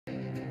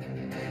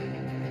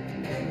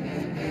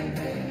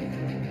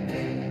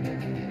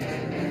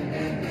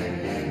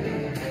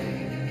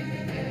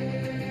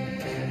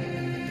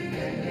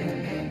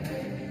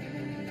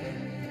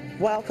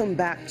Welcome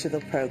back to the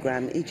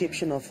program.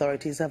 Egyptian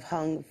authorities have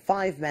hung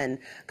 5 men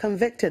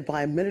convicted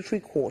by a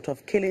military court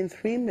of killing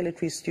 3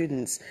 military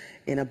students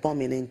in a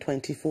bombing in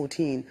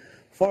 2014.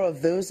 4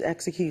 of those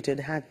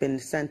executed had been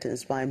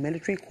sentenced by a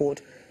military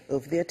court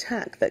over the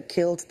attack that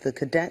killed the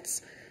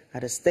cadets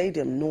at a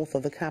stadium north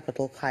of the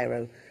capital,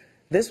 Cairo.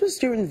 This was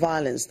during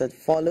violence that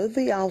followed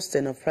the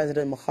ousting of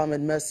President Mohamed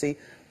Morsi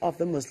of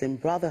the Muslim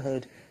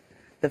Brotherhood.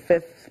 The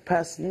 5th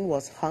person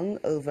was hung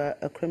over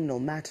a criminal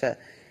matter.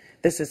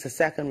 This is the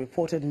second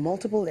reported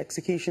multiple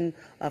execution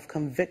of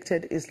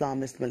convicted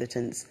Islamist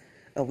militants.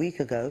 A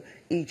week ago,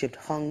 Egypt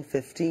hung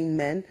 15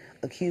 men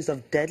accused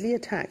of deadly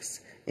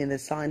attacks in the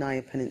Sinai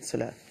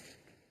Peninsula.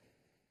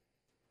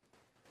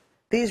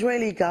 The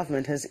Israeli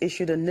government has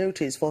issued a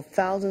notice for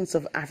thousands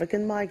of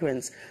African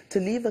migrants to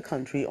leave the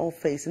country or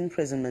face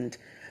imprisonment.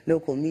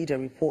 Local media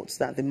reports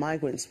that the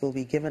migrants will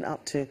be given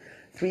up to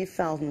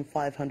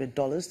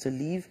 $3,500 to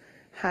leave,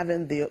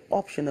 having the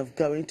option of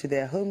going to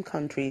their home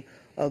country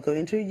or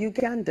going to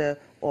Uganda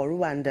or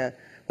Rwanda.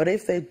 But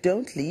if they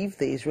don't leave,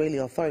 the Israeli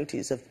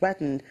authorities have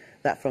threatened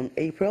that from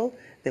April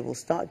they will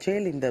start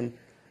jailing them.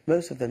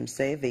 Most of them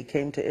say they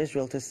came to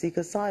Israel to seek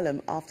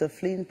asylum after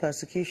fleeing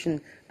persecution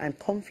and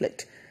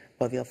conflict,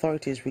 but the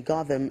authorities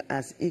regard them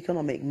as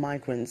economic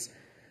migrants.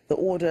 The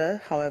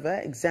order,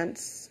 however,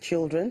 exempts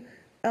children,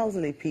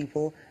 elderly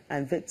people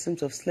and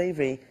victims of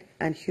slavery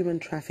and human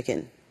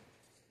trafficking.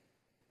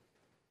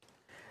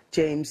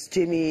 James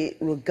Jimmy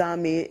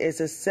Rugami is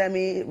a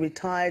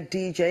semi-retired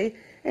DJ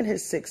in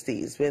his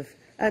 60s with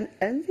an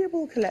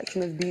enviable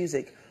collection of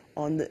music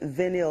on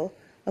vinyl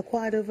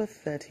acquired over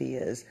 30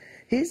 years.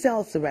 He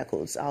sells the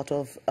records out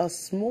of a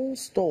small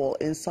store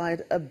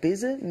inside a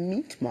busy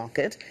meat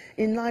market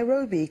in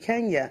Nairobi,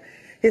 Kenya.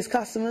 His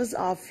customers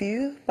are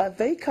few, but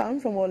they come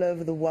from all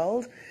over the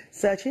world,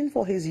 searching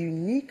for his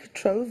unique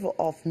trove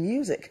of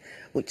music,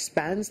 which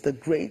spans the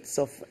greats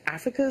of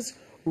Africa's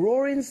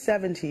roaring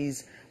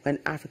 70s, when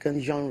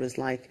African genres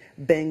like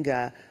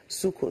benga,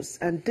 soukous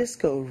and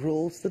disco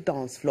rules the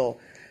dance floor.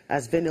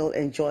 As vinyl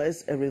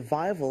enjoys a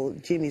revival,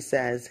 Jimmy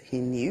says he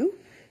knew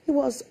he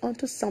was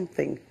onto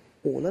something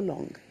all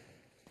along.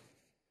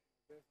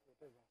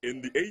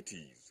 In the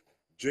 80s,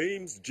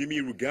 James Jimmy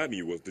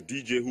Rugami was the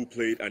DJ who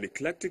played an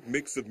eclectic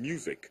mix of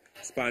music,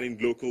 spanning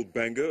local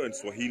benga and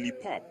Swahili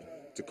pop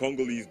to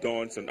Congolese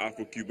dance and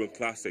Afro-Cuban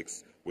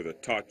classics with a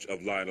touch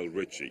of Lionel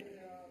Richie.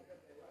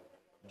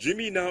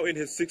 Jimmy, now in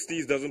his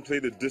 60s, doesn't play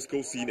the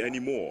disco scene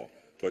anymore,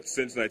 but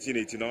since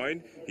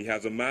 1989, he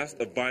has amassed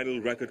a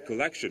vinyl record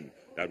collection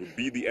that would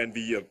be the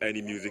envy of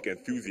any music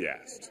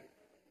enthusiast.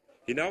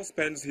 He now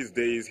spends his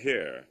days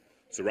here,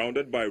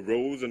 surrounded by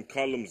rows and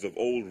columns of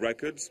old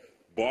records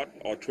bought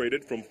or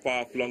traded from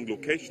far-flung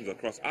locations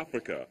across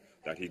Africa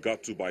that he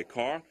got to by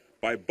car,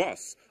 by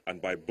bus,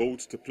 and by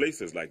boat to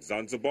places like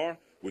Zanzibar,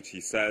 which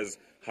he says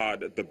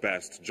had the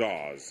best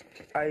jars.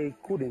 I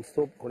couldn't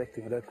stop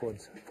collecting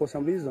records. For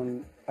some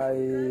reason,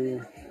 I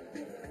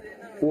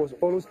was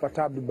always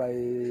perturbed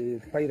by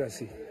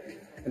piracy,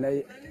 and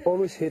I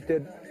always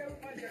hated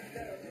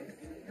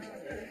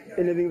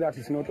anything that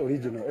is not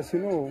original. As you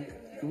know,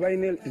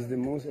 vinyl is the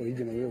most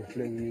original way of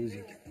playing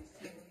music.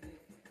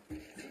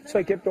 So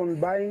I kept on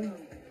buying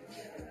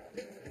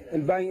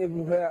and buying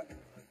everywhere.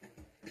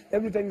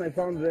 Every time I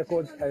found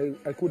records,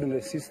 I couldn't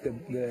resist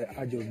the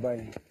urge of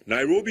buying.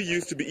 Nairobi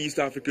used to be East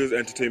Africa's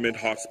entertainment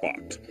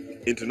hotspot.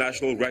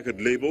 International record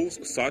labels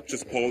such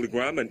as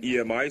Polygram and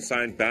EMI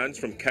signed bands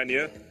from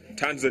Kenya,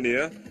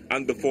 Tanzania,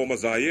 and the former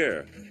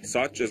Zaire,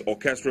 such as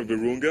Orchestra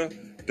Virunga,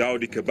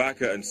 Daudi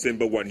Kabaka, and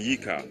Simba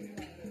Wanyika.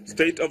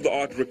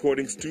 State-of-the-art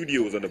recording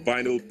studios and a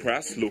vinyl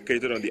press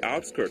located on the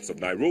outskirts of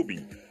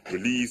Nairobi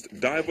released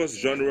diverse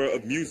genre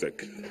of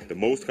music, the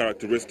most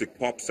characteristic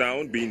pop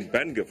sound being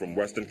benga from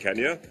Western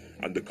Kenya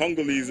and the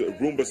Congolese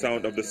rumba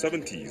sound of the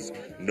 70s,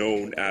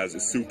 known as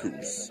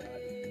soukous.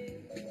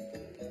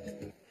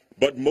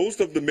 But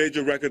most of the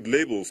major record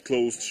labels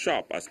closed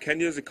shop as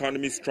Kenya's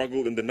economy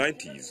struggled in the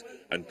 90s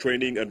and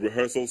training and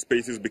rehearsal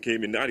spaces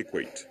became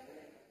inadequate.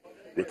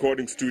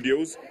 Recording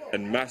studios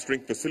and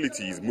mastering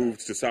facilities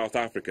moved to South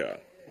Africa.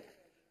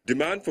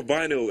 Demand for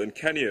vinyl in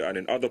Kenya and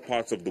in other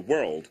parts of the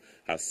world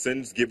has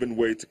since given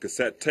way to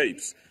cassette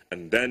tapes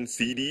and then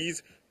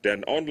CDs,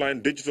 then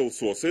online digital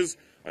sources,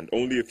 and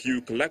only a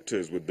few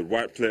collectors with the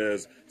right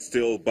players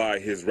still buy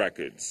his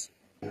records.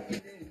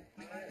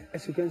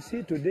 As you can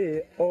see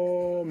today,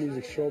 all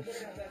music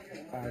shops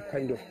are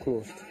kind of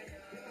closed.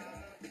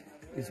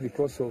 It's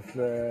because of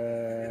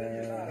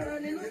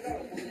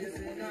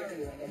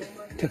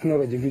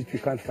technology which we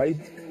can't fight.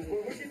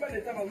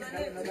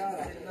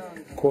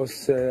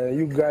 Because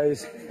you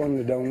guys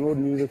only download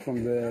music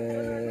from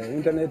the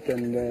internet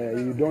and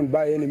you don't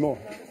buy anymore.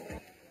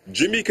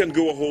 Jimmy can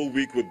go a whole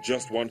week with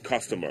just one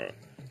customer,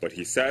 but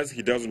he says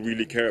he doesn't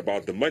really care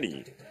about the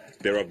money.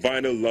 There are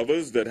vinyl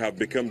lovers that have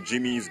become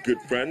Jimmy's good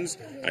friends,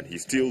 and he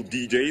still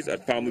DJs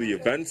at family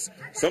events,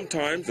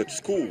 sometimes at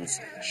schools,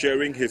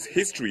 sharing his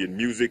history in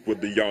music with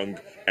the young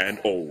and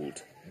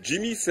old.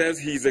 Jimmy says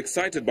he's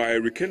excited by a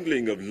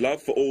rekindling of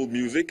love for old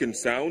music and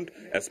sound,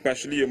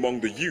 especially among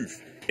the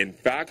youth, In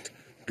fact,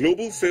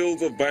 global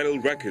sales of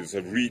vinyl records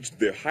have reached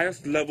their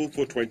highest level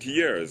for 20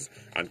 years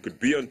and could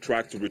be on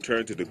track to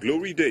return to the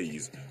glory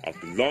days of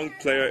the long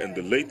player in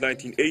the late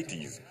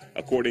 1980s,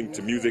 according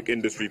to music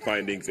industry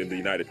findings in the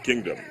United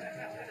Kingdom.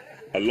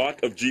 A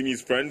lot of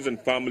Jimmy's friends and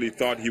family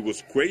thought he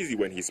was crazy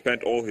when he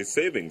spent all his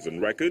savings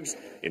on records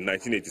in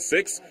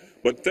 1986,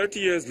 but 30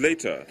 years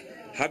later,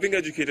 having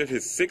educated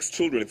his 6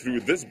 children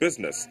through this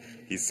business,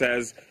 he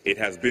says it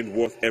has been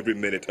worth every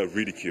minute of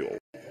ridicule.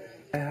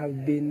 I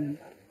have been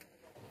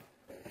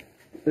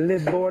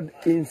labored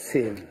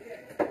insane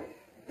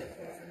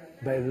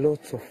by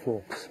lots of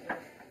folks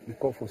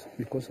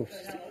because of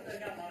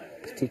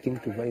sticking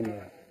to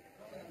vinyl.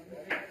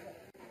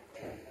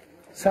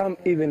 Some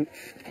even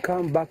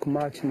come back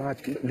much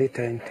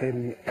later and tell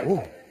me,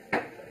 oh,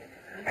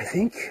 I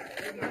think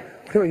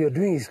whatever you're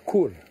doing is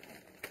cool.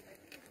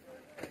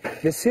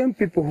 The same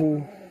people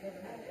who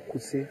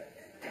could say,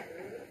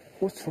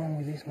 what's wrong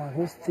with this man?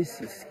 What's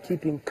this? Is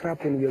keeping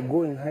crap and we're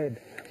going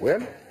ahead.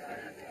 Well,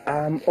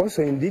 I'm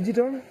also in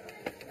digital,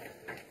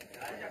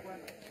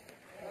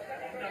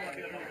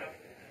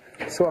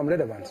 so I'm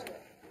relevant.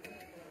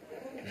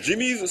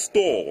 Jimmy's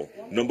stall,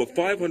 number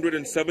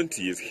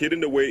 570, is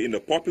hidden away in a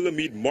popular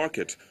meat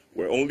market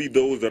where only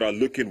those that are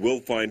looking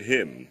will find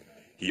him.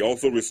 He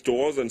also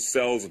restores and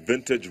sells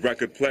vintage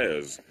record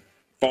players.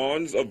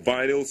 Fans of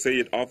vinyl say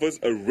it offers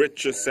a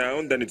richer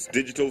sound than its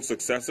digital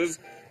successors,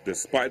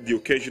 despite the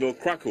occasional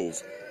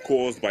crackles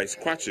caused by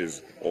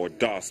scratches or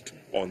dust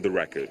on the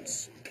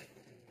records.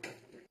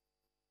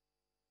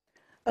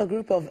 A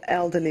group of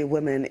elderly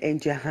women in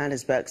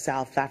Johannesburg,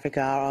 South Africa,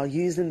 are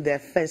using their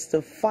fists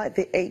to fight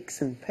the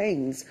aches and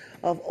pains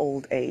of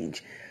old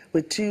age.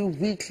 With 2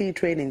 weekly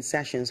training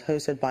sessions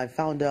hosted by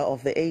founder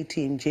of the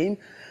A-Team Gym,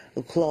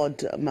 Claude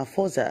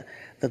Mafosa,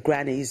 the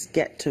grannies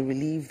get to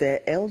relieve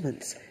their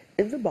ailments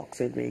in the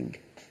boxing ring.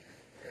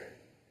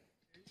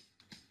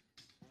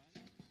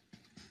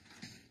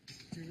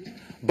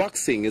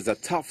 Boxing is a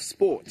tough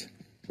sport,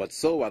 but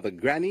so are the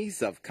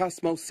grannies of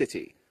Cosmos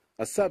City,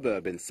 a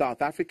suburb in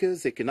South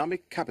Africa's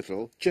economic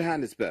capital,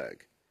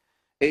 Johannesburg.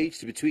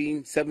 Aged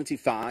between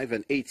 75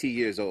 and 80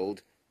 years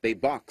old, they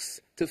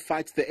box to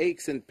fight the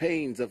aches and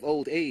pains of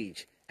old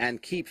age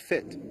and keep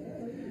fit.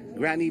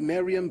 Granny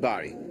Miriam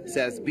Bari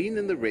says being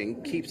in the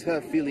ring keeps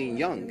her feeling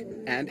young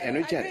and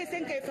energetic.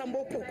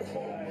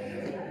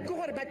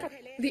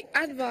 The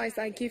advice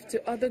I give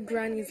to other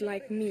grannies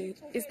like me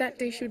is that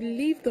they should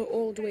leave the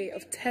old way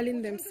of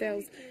telling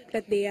themselves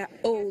that they are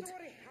old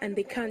and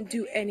they can't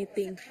do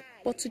anything,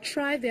 but to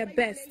try their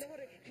best.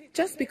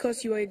 Just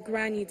because you are a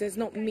granny does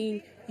not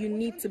mean you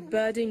need to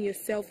burden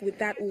yourself with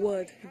that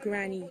word,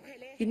 granny.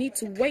 You need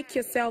to wake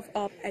yourself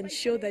up and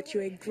show that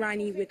you're a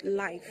granny with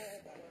life.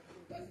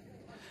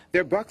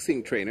 Their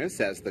boxing trainer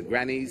says the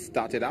grannies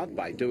started out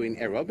by doing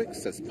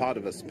aerobics as part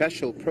of a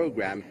special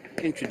program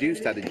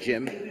introduced at a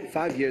gym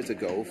 5 years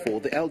ago for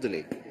the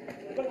elderly.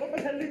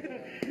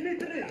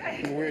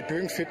 We're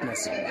doing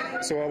fitness.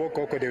 So our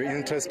Coco, they were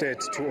interested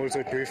to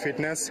also do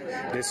fitness.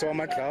 They saw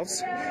my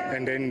gloves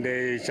and then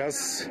they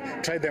just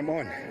tried them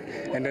on.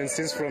 And then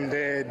since from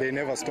there, they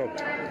never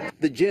stopped.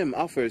 The gym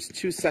offers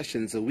 2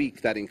 sessions a week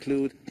that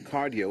include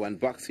cardio and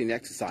boxing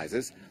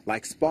exercises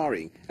like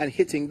sparring and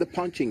hitting the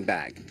punching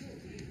bag.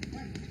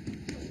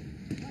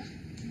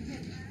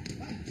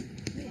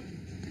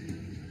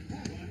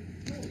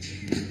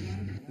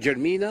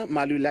 Jermina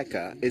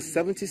Maluleka is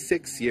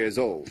 76 years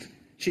old.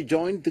 She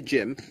joined the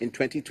gym in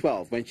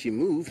 2012 when she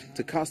moved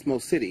to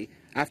Cosmos City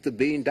after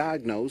being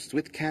diagnosed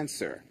with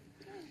cancer.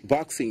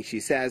 Boxing,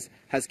 she says,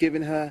 has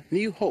given her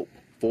new hope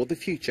for the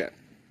future.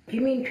 The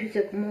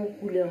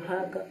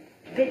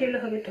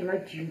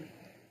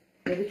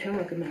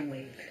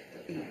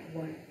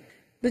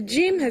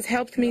gym has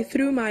helped me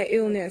through my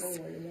illness.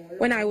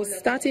 When I was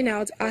starting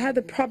out, I had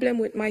a problem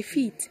with my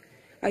feet.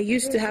 I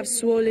used to have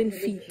swollen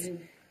feet.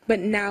 But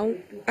now,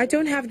 I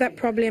don't have that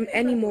problem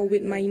anymore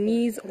with my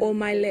knees or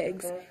my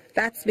legs.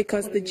 That's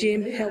because the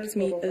gym helps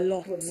me a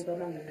lot.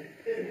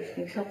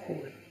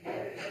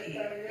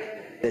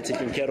 They're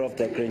taking care of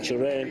their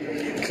grandchildren,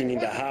 cleaning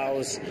the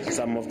house,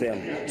 some of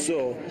them.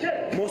 So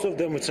most of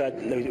them we thought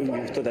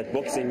that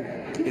boxing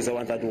is the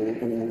one that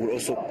will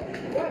also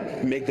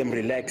make them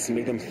relax,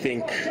 make them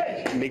think,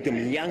 make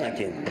them young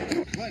again.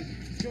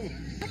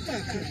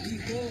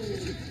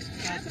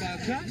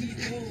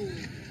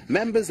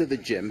 Members of the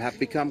gym have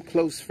become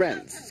close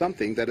friends,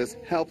 something that has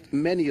helped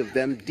many of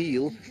them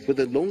deal with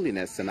the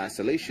loneliness and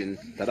isolation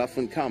that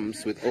often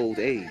comes with old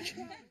age.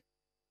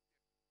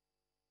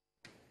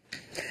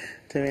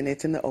 Doing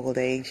it in the old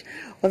age.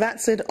 Well,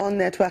 that's it on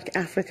Network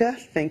Africa.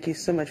 Thank you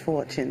so much for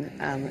watching.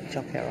 I'm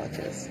Jokia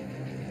Rogers.